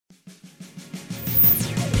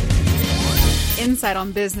Insight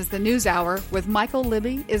on Business, the News Hour with Michael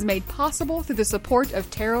Libby is made possible through the support of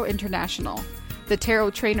Tarot International. The Tarot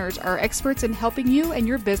trainers are experts in helping you and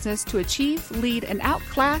your business to achieve, lead, and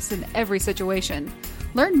outclass in every situation.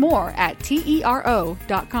 Learn more at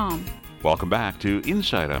tero.com. Welcome back to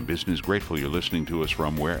Insight on Business. Grateful you're listening to us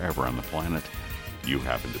from wherever on the planet you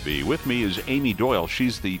happen to be. With me is Amy Doyle.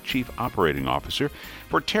 She's the Chief Operating Officer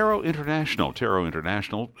for Tarot International. Tarot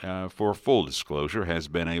International, for full disclosure, has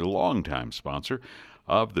been a longtime sponsor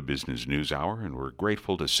of the Business News Hour, and we're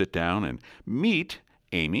grateful to sit down and meet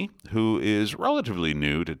Amy, who is relatively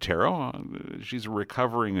new to tarot. She's a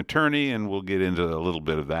recovering attorney, and we'll get into a little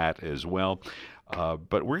bit of that as well.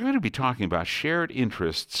 But we're going to be talking about shared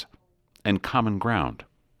interests and common ground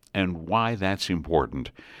and why that's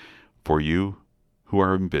important for you who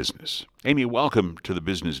are in business. Amy, welcome to the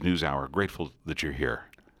Business News Hour. Grateful that you're here.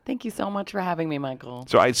 Thank you so much for having me, Michael.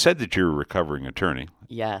 So I said that you're a recovering attorney.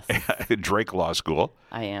 Yes. At Drake Law School.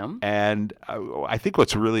 I am. And I think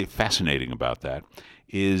what's really fascinating about that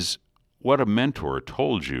is what a mentor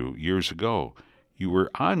told you years ago. You were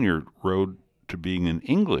on your road to being an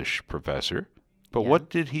English professor, but what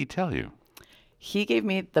did he tell you? He gave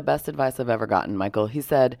me the best advice I've ever gotten, Michael. He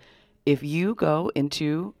said, if you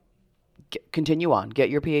continue on, get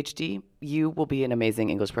your PhD, you will be an amazing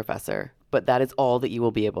English professor, but that is all that you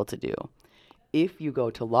will be able to do. If you go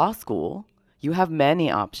to law school, you have many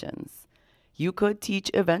options. You could teach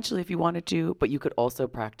eventually if you wanted to, but you could also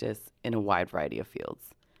practice in a wide variety of fields.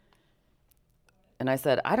 And I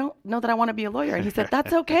said, I don't know that I want to be a lawyer. And he said,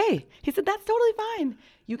 that's okay. He said, that's totally fine.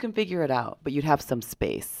 You can figure it out, but you'd have some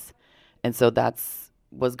space. And so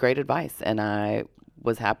was great advice. And I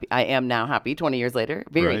was happy. I am now happy, 20 years later,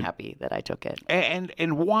 very happy that I took it.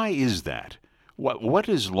 And why is that? What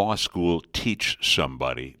does law school teach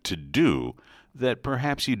somebody to do that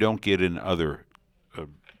perhaps you don't get in other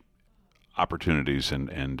opportunities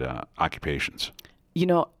and occupations? You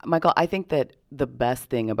know, Michael, I think that the best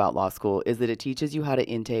thing about law school is that it teaches you how to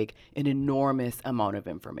intake an enormous amount of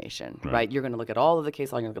information, right? You're going to look at all of the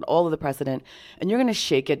case law, you're going to look at all of the precedent, and you're going to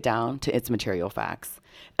shake it down to its material facts.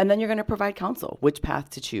 And then you're going to provide counsel, which path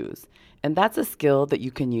to choose. And that's a skill that you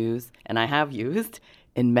can use, and I have used,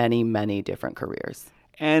 in many, many different careers.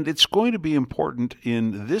 And it's going to be important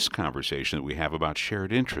in this conversation that we have about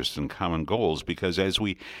shared interests and common goals, because as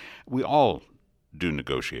we all do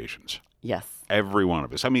negotiations. Yes. Every one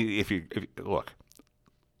of us. I mean, if you look,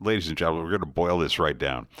 ladies and gentlemen, we're going to boil this right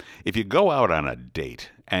down. If you go out on a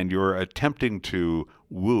date and you're attempting to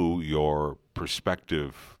woo your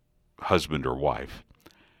prospective husband or wife,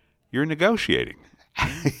 you're negotiating.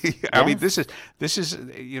 I mean, this is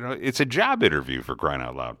it's a job interview, for crying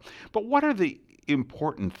out loud. But what are the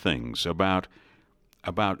important things about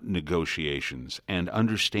negotiations and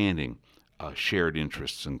understanding shared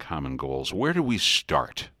interests and common goals? Where do we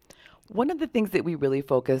start? One of the things that we really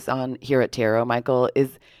focus on here at Tarot, Michael,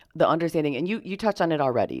 is the understanding, and you touched on it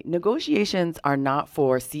already. Negotiations are not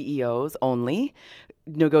for CEOs only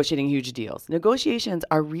negotiating huge deals. Negotiations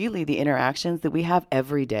are really the interactions that we have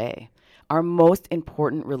every day. Our most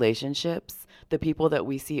important relationships, the people that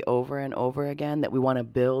we see over and over again, that we want to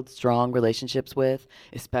build strong relationships with,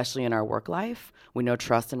 especially in our work life. We know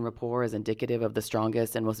trust and rapport is indicative of the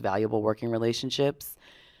strongest and most valuable working relationships.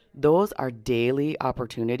 Those are daily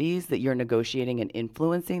opportunities that you're negotiating and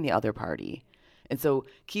influencing the other party. And so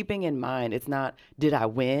keeping in mind, it's not, did I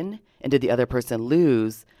win and did the other person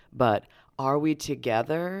lose, but are we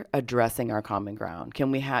together addressing our common ground?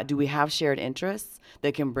 Do we have shared interests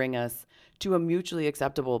that can bring us to a mutually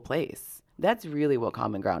acceptable place? That's really what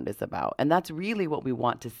common ground is about. And that's really what we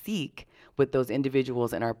want to seek with those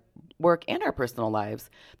individuals in our work and our personal lives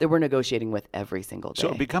that we're negotiating with every single day. So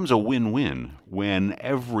it becomes a win-win when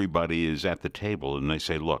everybody is at the table and they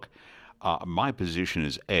say, look, my position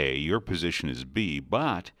is A, your position is B,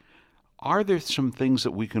 but are there some things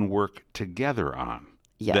that we can work together on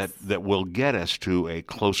that will get us to a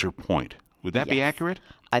closer point? Would that be accurate?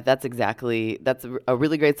 That's a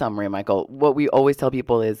really great summary, Michael. What we always tell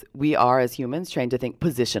people is we are, as humans, trained to think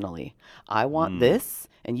positionally. I want this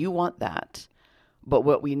and you want that. But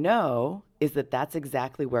what we know is that that's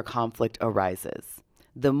exactly where conflict arises.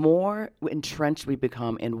 The more entrenched we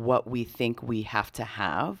become in what we think we have to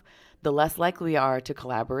have, the less likely we are to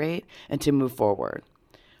collaborate and to move forward.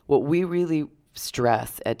 What we really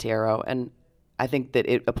stress at Tarot, and I think that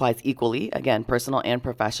it applies equally, again, personal and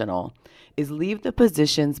professional, is leave the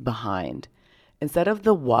positions behind. Instead of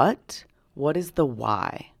the what is the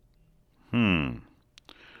why? The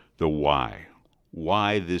why.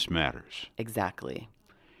 Why this matters. Exactly.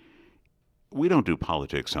 we don't do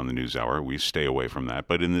politics on the NewsHour. We stay away from that.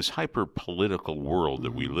 But in this hyper-political world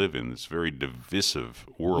that we live in, this very divisive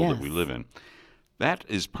world that we live in, that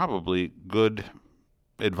is probably good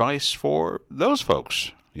advice for those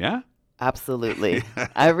folks, yeah? Absolutely.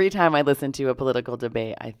 Every time I listen to a political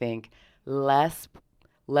debate, I think less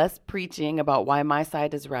preaching about why my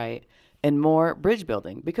side is right and more bridge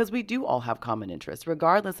building, because we do all have common interests,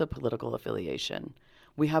 regardless of political affiliation.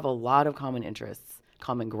 We have a lot of common interests,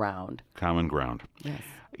 common ground. Common ground. Yes.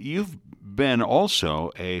 You've been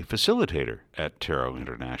also a facilitator at Tarot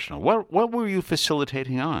International. What were you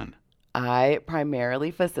facilitating on? I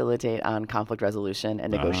primarily facilitate on conflict resolution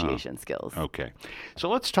and negotiation skills. Okay. So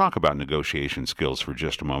let's talk about negotiation skills for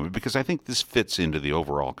just a moment, because I think this fits into the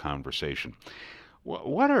overall conversation.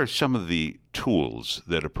 What are some of the tools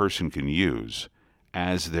that a person can use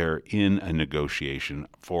as they're in a negotiation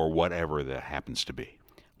for whatever that happens to be?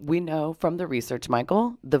 We know from the research,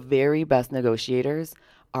 Michael, the very best negotiators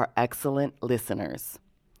are excellent listeners.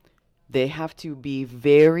 They have to be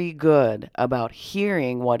very good about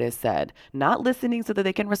hearing what is said, not listening so that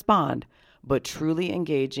they can respond, but truly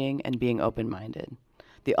engaging and being open-minded.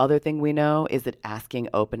 The other thing we know is that asking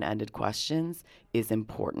open-ended questions is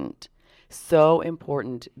important. So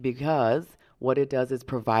important because what it does is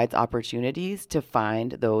provides opportunities to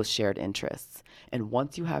find those shared interests. And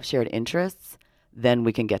once you have shared interests, then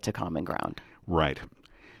we can get to common ground. Right.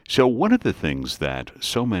 So one of the things that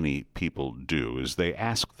so many people do is they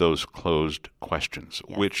ask those closed questions,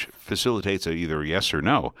 which facilitates either yes or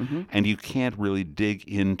no, and you can't really dig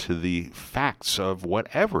into the facts of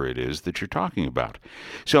whatever it is that you're talking about.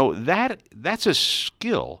 So that's a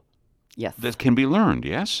skill that can be learned,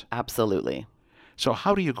 yes? Absolutely. So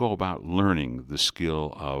how do you go about learning the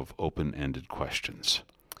skill of open-ended questions?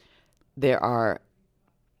 There are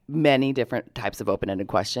many different types of open-ended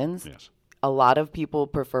questions. Yes. A lot of people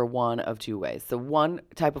prefer one of two ways. So one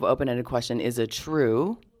type of open-ended question is a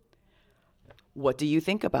true, what do you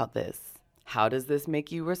think about this? How does this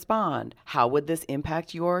make you respond? How would this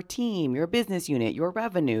impact your team, your business unit, your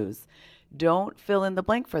revenues? Don't fill in the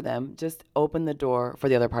blank for them. Just open the door for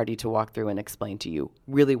the other party to walk through and explain to you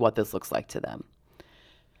really what this looks like to them.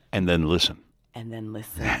 And then listen. And then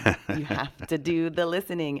listen. You have to do the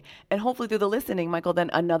listening. And hopefully through the listening, Michael, then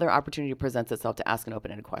another opportunity presents itself to ask an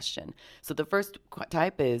open-ended question. So the first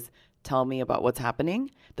type is, tell me about what's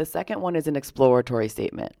happening. The second one is an exploratory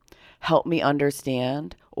statement. Help me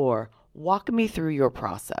understand, or walk me through your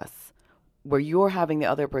process, where you're having the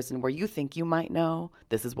other person where you think you might know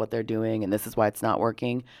this is what they're doing and this is why it's not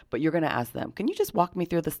working. But you're going to ask them, can you just walk me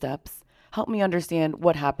through the steps? Help me understand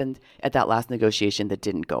what happened at that last negotiation that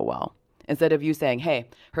didn't go well. Instead of you saying, hey,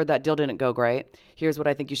 heard that deal didn't go great. Here's what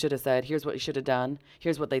I think you should have said. Here's what you should have done.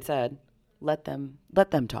 Here's what they said. Let them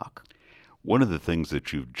talk. One of the things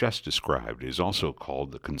that you've just described is also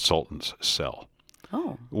called the consultant's cell.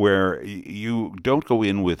 Oh. Where you don't go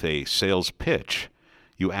in with a sales pitch.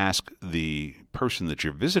 You ask the person that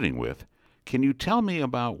you're visiting with, can you tell me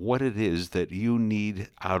about what it is that you need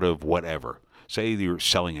out of whatever? Say you're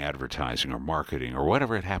selling advertising or marketing or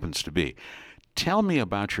whatever it happens to be. Tell me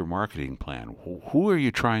about your marketing plan. Who are you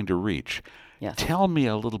trying to reach? Yes. Tell me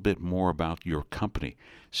a little bit more about your company.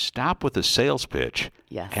 Stop with the sales pitch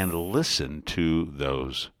and listen to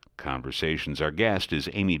those conversations. Our guest is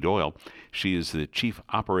Amy Doyle. She is the Chief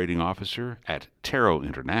Operating Officer at Tarot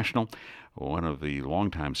International, one of the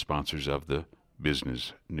longtime sponsors of the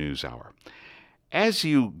Business News Hour. As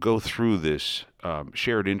you go through this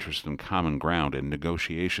shared interest and common ground and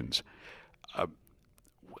negotiations,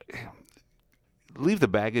 leave the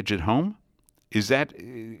baggage at home? Is that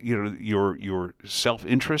your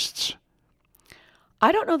self-interests?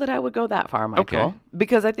 I don't know that I would go that far, Michael. Okay.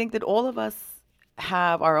 Because I think that all of us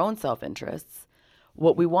have our own self-interests.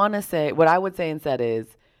 What I would say instead is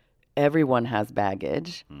everyone has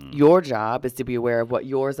baggage. Your job is to be aware of what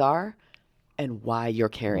yours are and why you're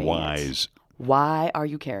carrying it. Why are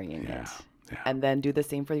you carrying it? Yeah. And then do the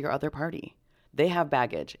same for your other party. They have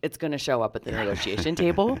baggage. It's going to show up at the negotiation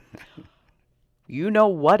table. You know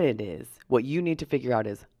what it is. What you need to figure out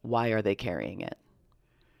is, why are they carrying it?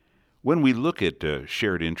 When we look at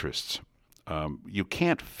shared interests, you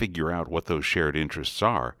can't figure out what those shared interests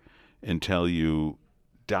are until you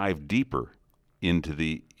dive deeper into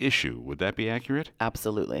the issue. Would that be accurate?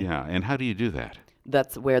 Absolutely. Yeah. And how do you do that?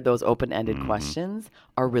 That's where those open-ended questions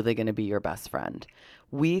are really going to be your best friend.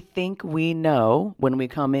 We think we know when we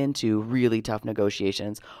come into really tough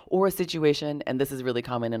negotiations or a situation, and this is really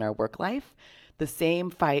common in our work life, the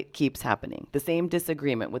same fight keeps happening, the same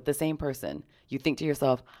disagreement with the same person. You think to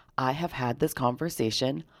yourself, I have had this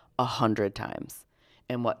conversation 100 times.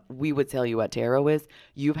 And what we would tell you at Tarot is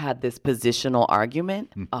you've had this positional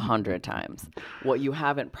argument 100 times. What you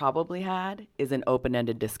haven't probably had is an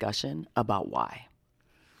open-ended discussion about why.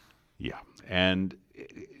 Yeah. And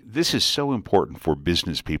this is so important for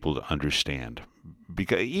business people to understand,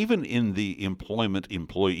 because even in the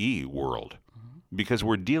employee world, because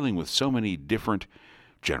we're dealing with so many different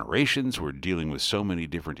generations, we're dealing with so many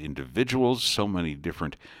different individuals, so many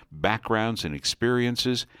different backgrounds and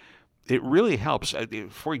experiences. It really helps.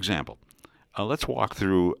 For example, let's walk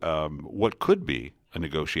through what could be a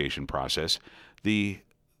negotiation process, the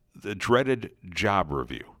dreaded job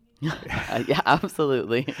review. Yeah,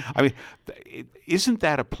 absolutely. I mean, isn't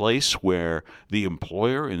that a place where the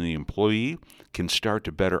employer and the employee can start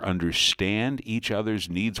to better understand each other's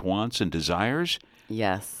needs, wants, and desires?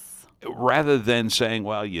 Yes. Rather than saying,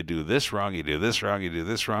 well, you do this wrong, you do this wrong, you do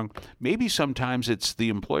this wrong. Maybe sometimes it's the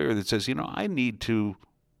employer that says, I need to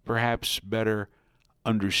perhaps better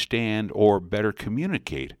understand or better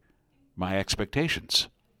communicate my expectations.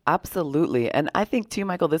 Absolutely. And I think too,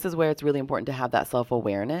 Michael, this is where it's really important to have that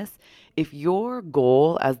self-awareness. If your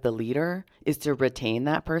goal as the leader is to retain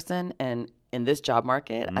that person, and in this job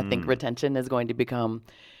market, I think retention is going to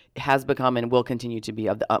has become and will continue to be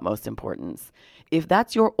of the utmost importance. If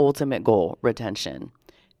that's your ultimate goal, retention,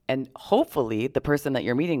 and hopefully the person that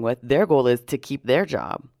you're meeting with, their goal is to keep their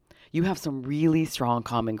job, you have some really strong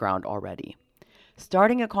common ground already.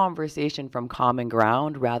 Starting a conversation from common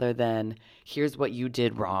ground rather than here's what you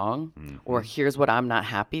did wrong or here's what I'm not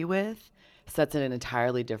happy with sets an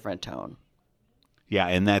entirely different tone. Yeah,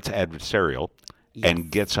 and that's adversarial and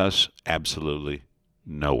gets us absolutely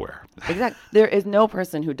nowhere. Exactly. There is no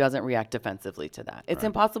person who doesn't react defensively to that. It's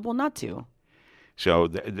impossible not to. So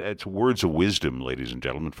that's words of wisdom, ladies and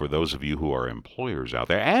gentlemen, for those of you who are employers out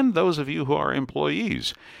there and those of you who are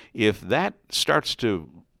employees. If that starts to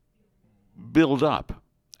build up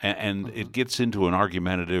and it gets into an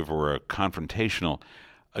argumentative or a confrontational,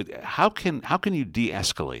 how can you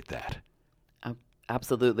de-escalate that?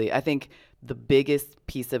 Absolutely. I think the biggest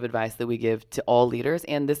piece of advice that we give to all leaders,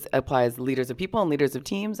 and this applies leaders of people and leaders of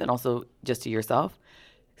teams and also just to yourself,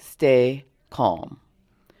 stay calm.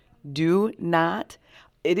 Do not,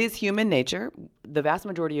 it is human nature. The vast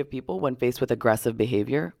majority of people, when faced with aggressive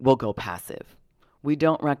behavior, will go passive. We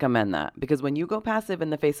don't recommend that because when you go passive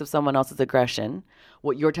in the face of someone else's aggression,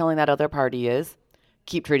 what you're telling that other party is,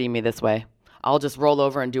 keep treating me this way. I'll just roll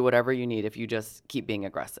over and do whatever you need if you just keep being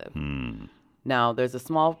aggressive. Now, there's a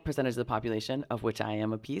small percentage of the population, of which I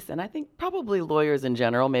am a piece, and I think probably lawyers in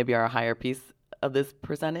general maybe are a higher piece of this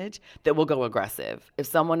percentage, that will go aggressive. If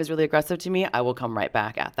someone is really aggressive to me, I will come right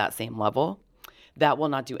back at that same level. That will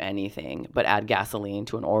not do anything but add gasoline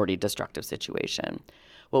to an already destructive situation.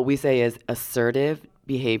 What we say is assertive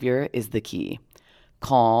behavior is the key.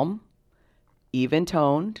 Calm,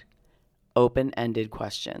 even-toned, open-ended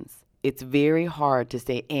questions. It's very hard to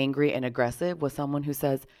stay angry and aggressive with someone who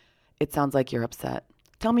says, it sounds like you're upset.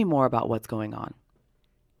 Tell me more about what's going on.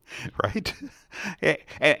 Right?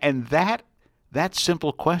 And that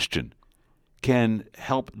simple question can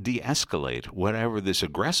help de-escalate whatever this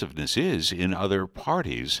aggressiveness is in other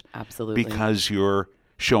parties. Absolutely. Because you're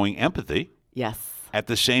showing empathy. Yes. At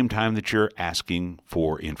the same time that you're asking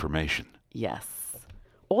for information. Yes.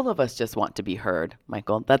 All of us just want to be heard,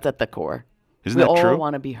 Michael. That's at the core. Isn't that true? We all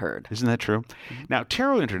want to be heard. Isn't that true? Now,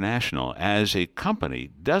 Tarot International, as a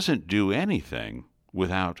company, doesn't do anything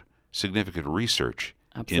without significant research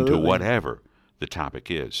into whatever the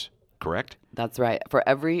topic is, correct? That's right. For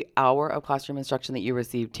every hour of classroom instruction that you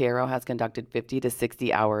receive, Tarot has conducted 50 to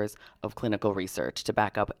 60 hours of clinical research to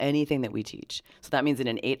back up anything that we teach. So that means in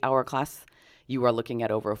an 8-hour class, you are looking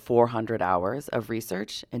at over 400 hours of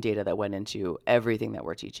research and data that went into everything that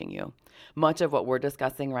we're teaching you. Much of what we're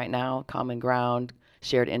discussing right now, common ground,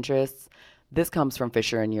 shared interests, this comes from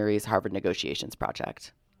Fisher and Urey's Harvard Negotiations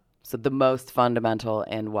Project. So the most fundamental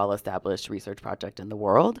and well-established research project in the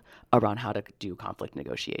world around how to do conflict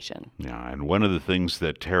negotiation. Yeah, and one of the things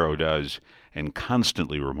that Tarot does and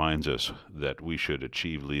constantly reminds us that we should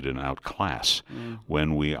achieve, lead, and outclass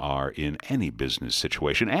when we are in any business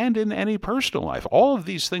situation and in any personal life. All of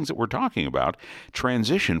these things that we're talking about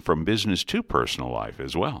transition from business to personal life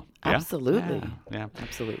as well. Yeah? Absolutely. Yeah.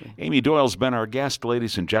 Absolutely. Amy Doyle's been our guest,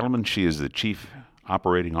 ladies and gentlemen. She is the Chief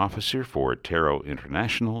Operating Officer for Tarot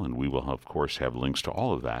International, and we will, of course, have links to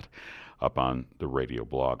all of that up on the radio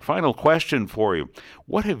blog. Final question for you.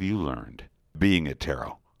 What have you learned being at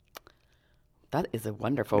Tarot? That is a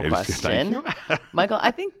wonderful question. Michael,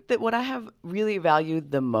 I think that what I have really valued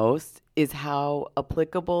the most is how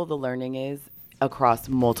applicable the learning is across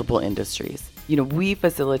multiple industries. We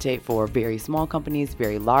facilitate for very small companies,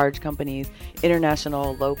 very large companies,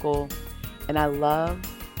 international, local, and I love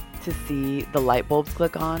to see the light bulbs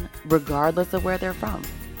click on regardless of where they're from.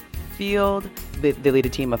 Field, they lead a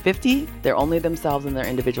team of 50, they're only themselves and their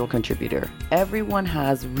individual contributor. Everyone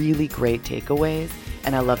has really great takeaways,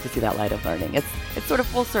 and I love to see that light of learning. It's sort of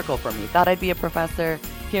full circle for me. Thought I'd be a professor,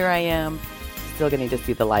 here I am, still getting to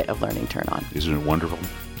see the light of learning turn on. Isn't it wonderful?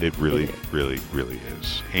 It really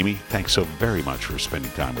is. Amy, thanks so very much for spending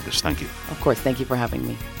time with us. Thank you. Of course, thank you for having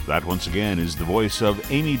me. That, once again, is the voice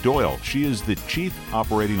of Amy Doyle. She is the Chief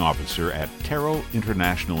Operating Officer at Taro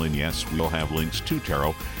International, and yes, we'll have links to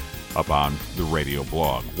Taro up on the radio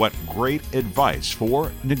blog. What great advice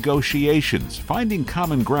for negotiations, finding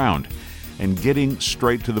common ground, and getting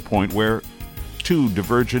straight to the point where two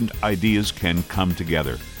divergent ideas can come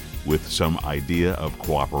together with some idea of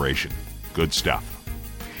cooperation. Good stuff.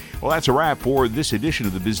 Well, that's a wrap for this edition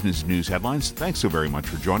of the Business News Headlines. Thanks so very much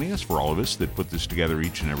for joining us. For all of us that put this together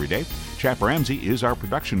each and every day, Chap Ramsey is our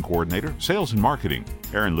production coordinator, sales and marketing.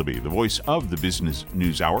 Aaron Libby, the voice of the Business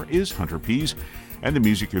News Hour, is Hunter Pease. And the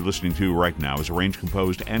music you're listening to right now is arranged,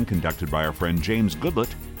 composed, and conducted by our friend James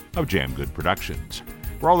Goodlett of Jam Good Productions.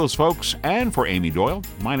 For all those folks, and for Amy Doyle,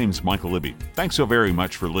 my name's Michael Libby. Thanks so very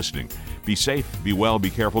much for listening. Be safe, be well,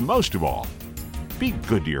 be careful. Most of all, be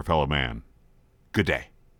good to your fellow man. Good day.